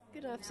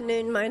Good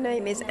afternoon, my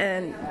name is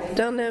Anne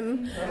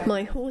Dunham.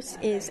 My horse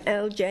is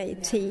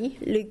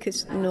LJT,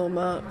 Lucas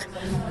Normark,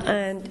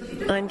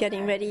 and I'm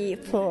getting ready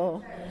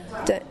for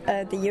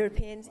the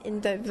Europeans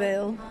in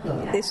Deauville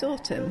this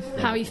autumn.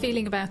 How are you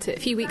feeling about it?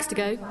 A few weeks to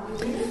go.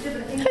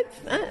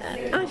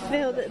 I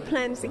feel that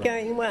plans are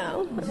going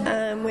well.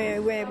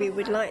 We're where we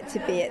would like to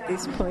be at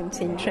this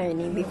point in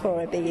training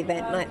before a big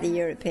event like the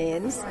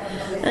Europeans,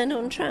 and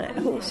on track.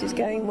 Horse is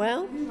going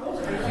well.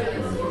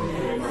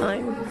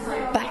 I'm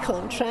back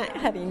on track,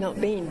 having not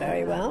been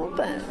very well,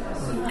 but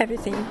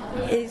everything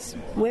is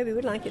where we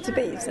would like it to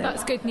be. So.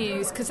 That's good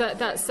news, because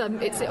that's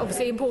it's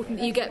obviously important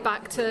that you get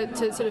back to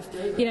sort of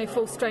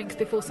full strength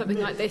before something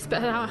like this.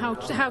 But how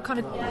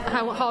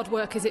hard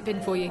work has it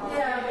been for you?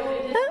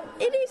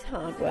 It is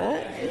hard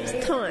work.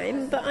 It's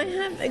time, but I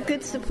have a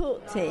good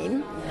support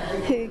team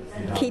who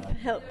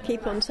help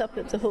keep on top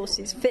of the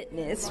horse's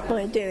fitness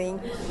by doing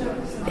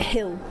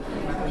hill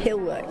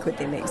work with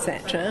him,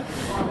 etc.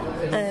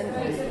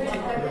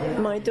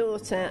 And my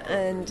daughter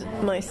and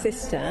my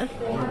sister,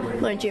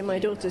 mind you, my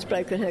daughter's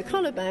broken her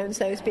collarbone,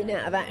 so it's been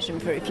out of action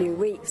for a few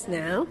weeks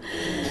now.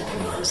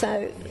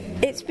 So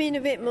it's been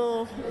a bit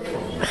more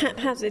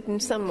haphazard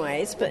in some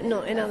ways, but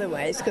not in other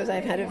ways, because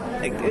I've had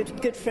a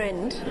good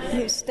friend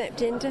who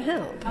stepped in to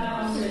help.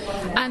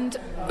 And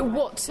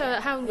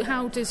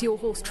how does your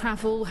horse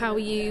travel? How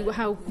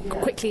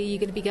quickly are you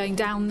going to be going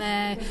down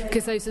there?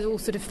 Because those are all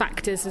sort of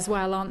factors as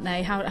well, aren't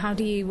they? How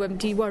do you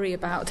worry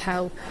about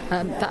how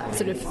that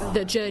sort of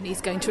the journey is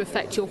going to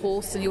affect your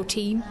horse and your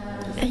team?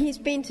 He's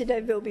been to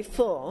Deauville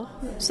before,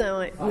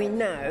 so we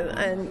know,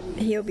 and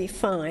he'll be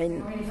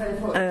fine.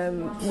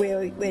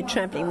 We're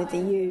travelling with the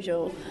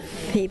usual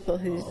people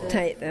who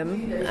take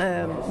them.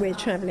 We're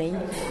travelling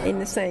in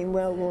the same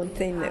well-worn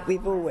thing that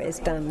we've always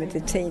done with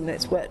the team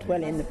that's worked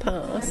well in the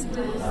past.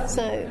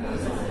 So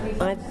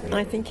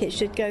I think it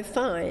should go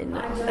fine,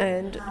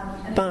 and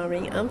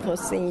barring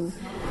unforeseen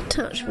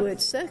touchwood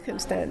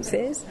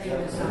circumstances,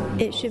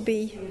 it should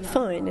be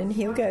fine, and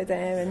he'll go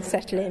there and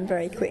settle in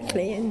very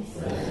quickly and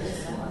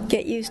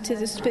get used to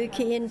the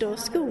spooky indoor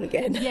school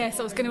again. Yes,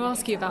 I was going to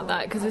ask you about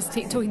that, because I was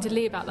talking to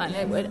Lee about that,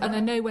 and I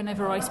know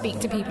whenever I speak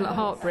to people at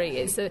Hartpury,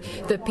 it's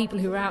the people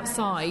who are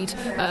outside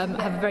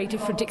have a very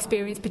different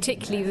experience,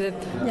 particularly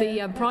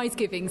the prize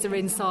givings are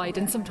inside,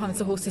 and sometimes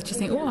the horses just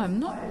think, I'm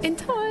not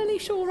entirely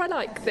sure I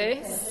like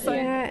this. So.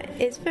 Yeah,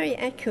 it's very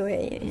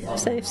echoey,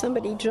 so if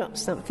somebody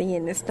drops something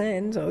in the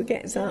stands or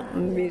gets up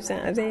and moves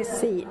out of their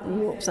seat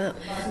and walks up,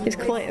 there's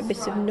quite a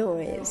bit of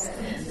noise,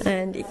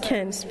 and it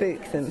can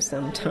spook them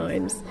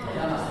sometimes.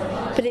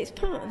 But it's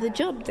part of the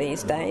job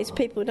these days.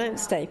 People don't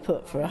stay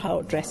put for a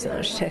whole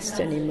dressage test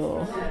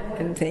anymore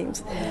and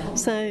things.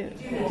 So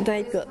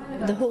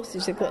the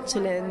horses have got to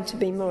learn to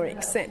be more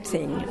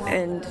accepting,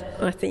 and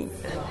I think,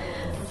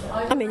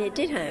 it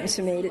did happen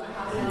to me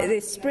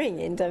this spring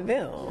in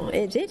Deauville.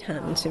 It did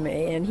happen to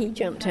me, and he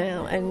jumped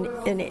out, and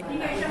it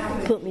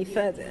put me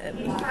further.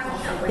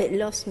 It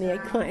lost me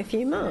quite a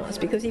few marks,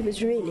 because he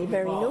was really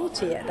very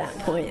naughty at that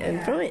point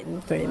and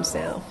frightened for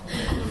himself.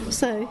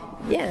 So,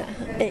 yeah,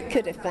 it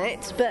could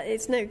affect, but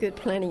it's no good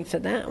planning for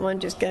that.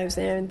 One just goes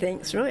there and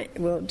thinks, right,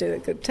 we'll do a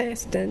good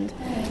test, and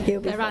he'll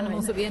be fine. They're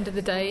animals at the end of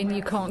the day, and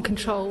you can't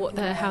control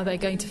how they're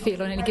going to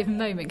feel on any given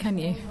moment, can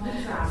you?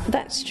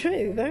 That's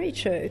true, very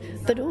true.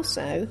 But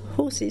also,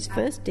 horses'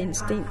 first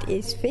instinct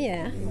is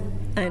fear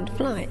and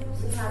flight.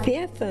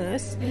 Fear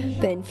first,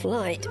 then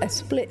flight, a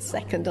split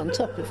second on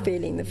top of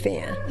feeling the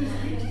fear.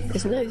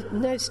 There's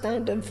no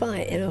stand and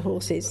fight in a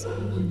horse's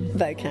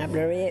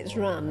vocabulary. It's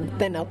run,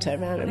 then I'll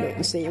turn around and look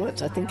and see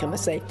once I think I'm a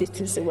safe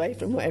distance away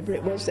from whatever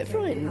it was that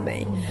frightened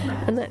me.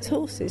 And that's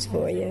horses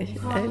for you,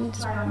 and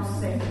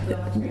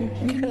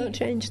you can't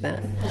change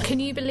that. Can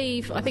you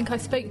believe, I think I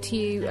spoke to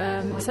you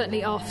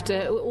certainly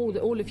after,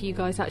 all of you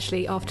guys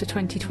actually, after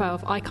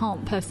 2012. I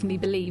can't personally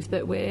believe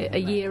that we're a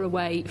year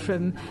away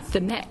from the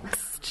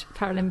next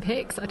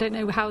Paralympics. I don't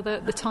know how the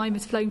time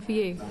has flown for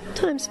you.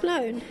 Time's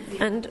flown,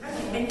 and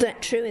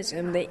that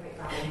truism that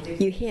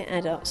you hear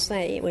adults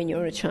say when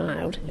you're a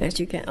child, as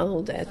you get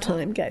older,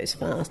 time goes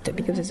faster,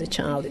 because as a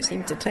child it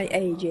seems to take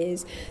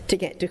ages to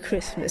get to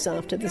Christmas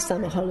after the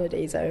summer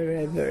holidays are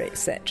over,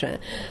 etc.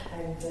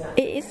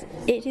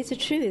 It is a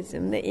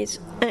truism that is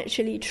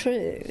actually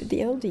true.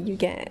 The older you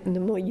get, and the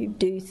more you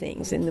do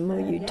things, and the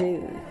more you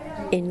do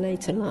in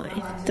later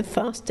life, the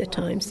faster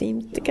time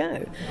seems to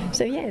go.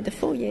 So yeah, the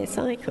 4-year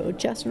cycle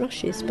just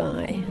rushes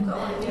by,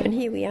 and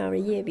here we are a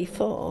year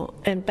before,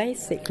 and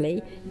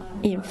basically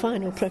in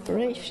final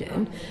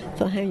preparation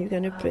for how you're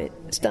going to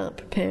start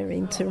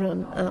preparing to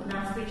run up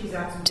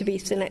to be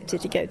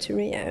selected to go to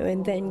Rio,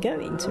 and then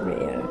going to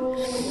Rio.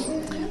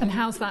 And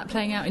how's that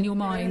playing out in your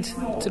mind?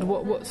 Sort of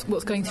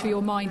what's going through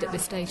your mind at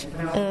this stage?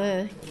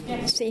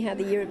 See how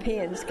the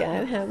Europeans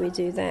go, how we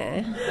do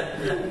there.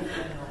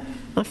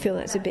 I feel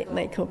that's a bit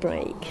make or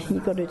break.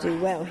 You've got to do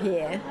well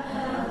here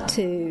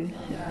to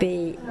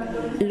be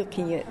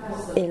looking at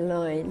in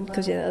line,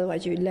 because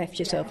otherwise you left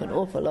yourself an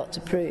awful lot to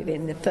prove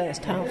in the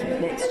first half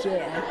of next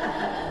year.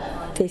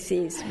 this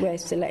is where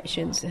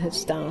selections have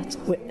started.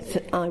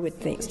 I would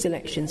think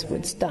selections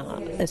would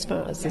start as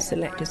far as the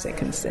selectors are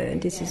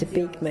concerned. This is a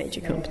big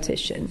major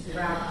competition.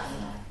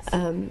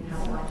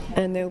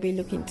 And they'll be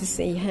looking to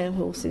see how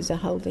horses are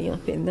holding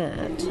up in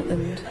that,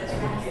 and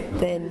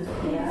then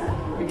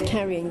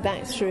carrying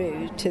that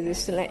through to the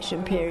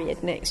selection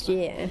period next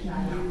year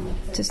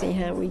to see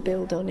how we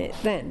build on it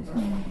then.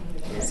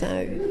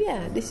 So,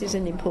 yeah, this is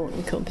an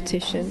important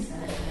competition.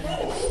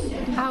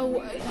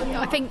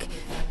 I think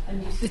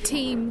the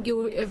team,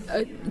 you're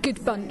a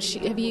good bunch.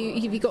 Have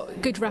you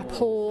got good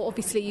rapport?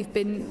 Obviously, you've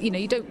been,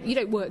 you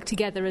don't work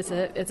together as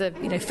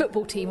a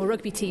football team or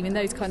rugby team in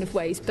those kind of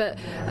ways. But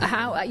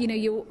how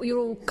you're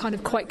all kind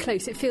of quite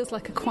close. It feels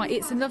like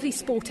it's a lovely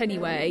sport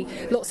anyway.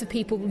 Lots of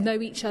people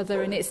know each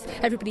other, and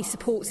everybody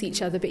supports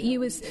each other. But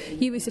you as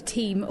a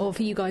team of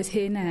you guys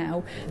here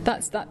now,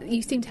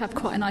 you seem to have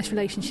quite a nice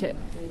relationship.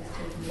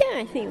 Yeah,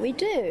 I think we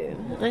do,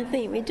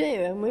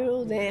 and we're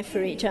all there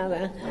for each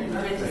other,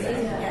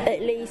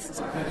 at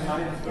least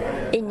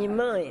in your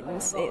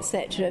minds,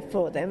 etc.,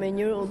 for them, and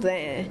you're all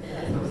there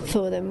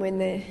for them when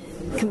they're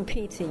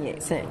competing,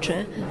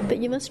 etc. But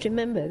you must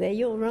remember, they're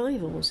your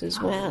rivals as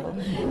well.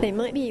 They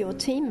might be your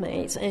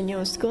teammates and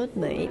your squad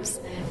mates,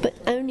 but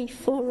only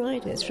 4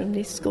 riders from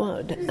this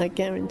squad are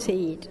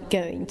guaranteed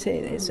going to.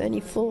 There's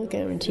only 4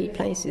 guaranteed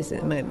places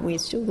at the moment.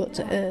 We've still got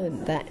to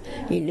earn that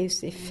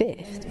elusive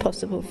 5th,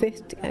 possible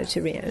 5th to go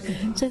to Rio.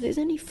 So there's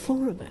only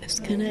 4 of us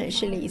can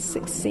actually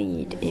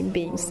succeed in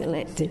being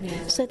selected.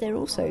 So they're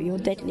also your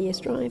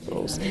deadliest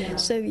rivals.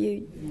 So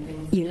you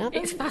love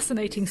them. It's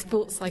fascinating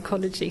sports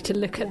psychology to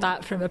look at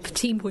that from a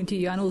team point of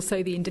view and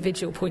also the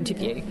individual point of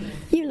view.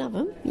 You love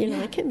them, you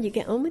like them, you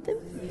get on with them,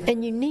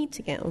 and you need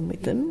to get on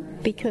with them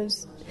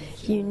because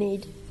you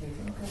need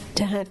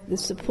to have the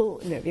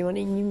support of everyone,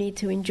 and you need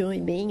to enjoy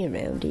being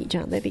around each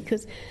other,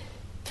 because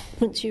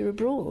once you're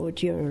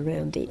abroad, you're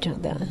around each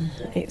other,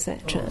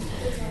 etc.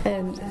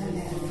 And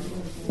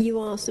you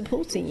are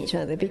supporting each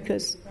other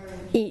because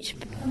each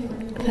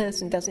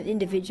person does an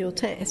individual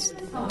test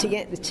to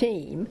get the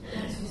team,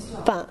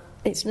 but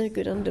it's no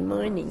good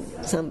undermining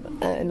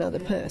another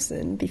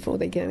person before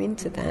they go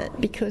into that,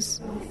 because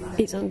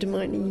it's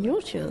undermining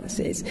your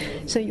chances.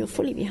 So you're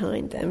fully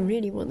behind them,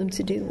 really want them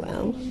to do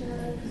well,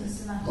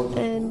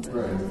 and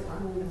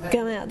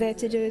go out there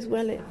to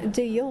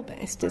do your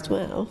best as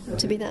well,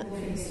 to be that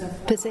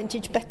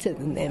percentage better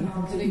than them,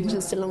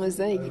 just so long as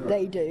they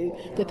do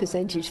the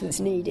percentage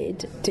that's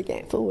needed to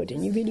get forward,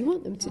 and you really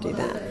want them to do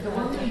that.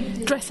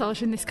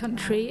 Dressage in this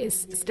country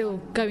is still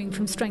going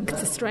from strength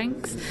to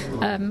strength.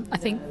 I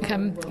think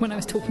when I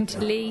was talking to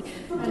Lee,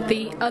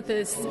 the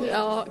others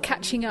are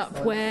catching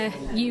up where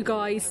you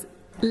guys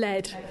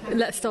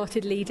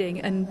started leading,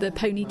 and the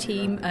pony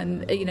team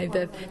and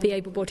the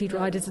able-bodied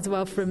riders as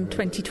well from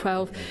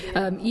 2012.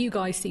 You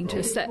guys seem to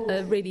have set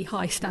a really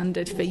high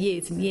standard for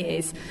years and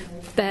years.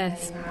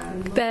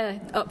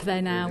 They're up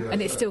there now,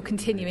 and it's still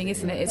continuing,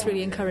 isn't it? It's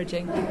really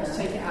encouraging.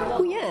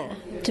 Well, yeah,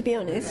 to be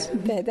honest,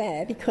 they're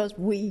there because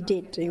we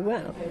did do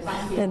well,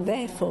 and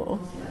therefore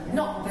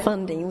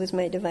funding was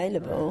made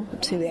available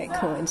to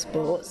equine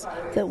sports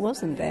that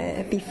wasn't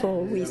there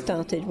before we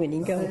started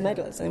winning gold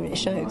medals. I mean, it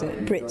showed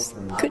that Brits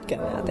could go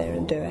out there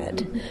and do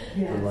it,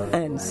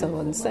 and so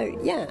on. So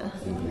yeah,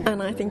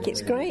 and I think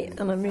it's great,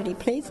 and I'm really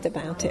pleased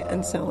about it,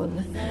 and so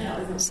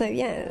on. So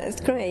yeah,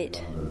 that's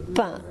great.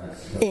 But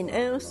in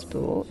our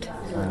sport,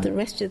 the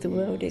rest of the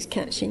world is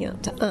catching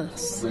up to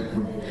us,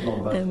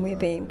 and we're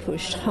being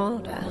pushed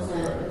harder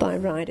by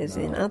riders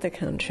in other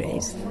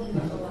countries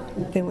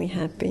than we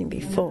have been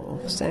before.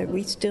 So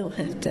we still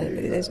have to.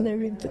 There's no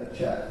room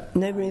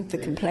for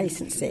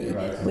complacency.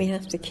 We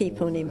have to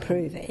keep on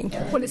improving.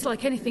 Well, it's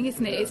like anything,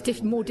 isn't it?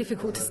 It's more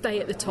difficult to stay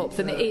at the top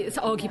than it is,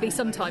 arguably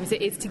sometimes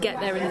it is, to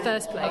get there in the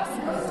first place.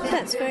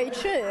 That's very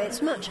true.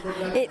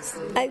 It's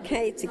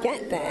okay to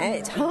get there.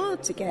 It's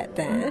hard to get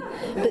there,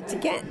 but to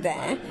get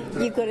there,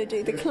 you've got to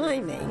do the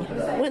climbing.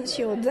 Once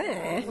you're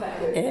there,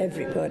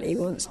 everybody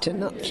wants to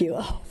knock you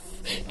off.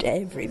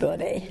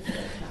 Everybody.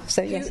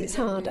 So yes, it's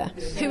harder.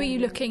 Who are you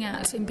looking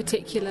at in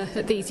particular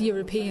at these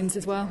Europeans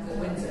as well?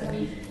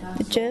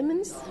 The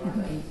Germans,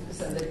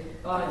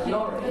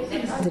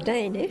 the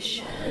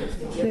Danish.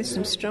 There's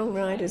some strong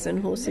riders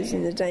and horses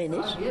in the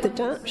Danish. The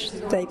Dutch,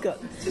 they've got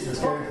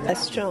a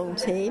strong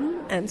team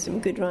and some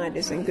good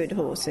riders and good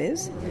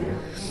horses.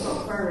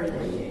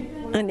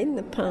 And in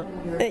the past,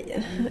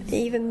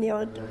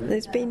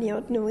 there's been the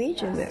odd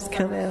Norwegian that's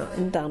come out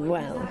and done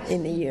well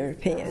in the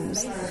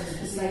Europeans.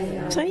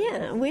 So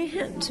yeah, we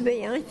have to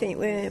be. I think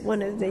we're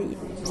one of the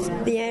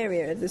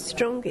area of the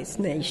strongest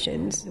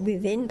nations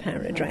within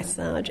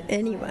paradressage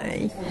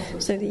anyway.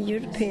 So the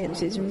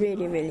Europeans is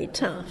really, really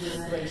tough.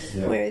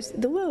 Whereas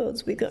the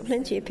world's, we've got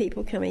plenty of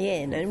people coming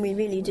in, and we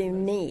really do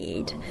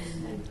need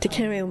to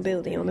carry on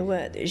building on the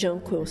work that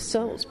Jean-Claude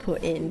Saltz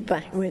put in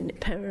back when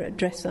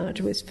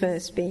paradressage was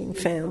first being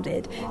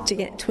founded, to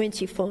get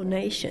 24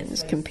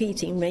 nations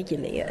competing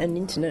regularly at an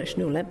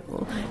international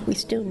level. We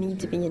still need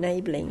to be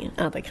enabling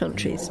other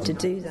countries to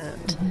do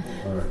that,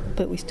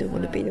 but we still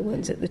want to be the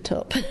ones at the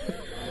top.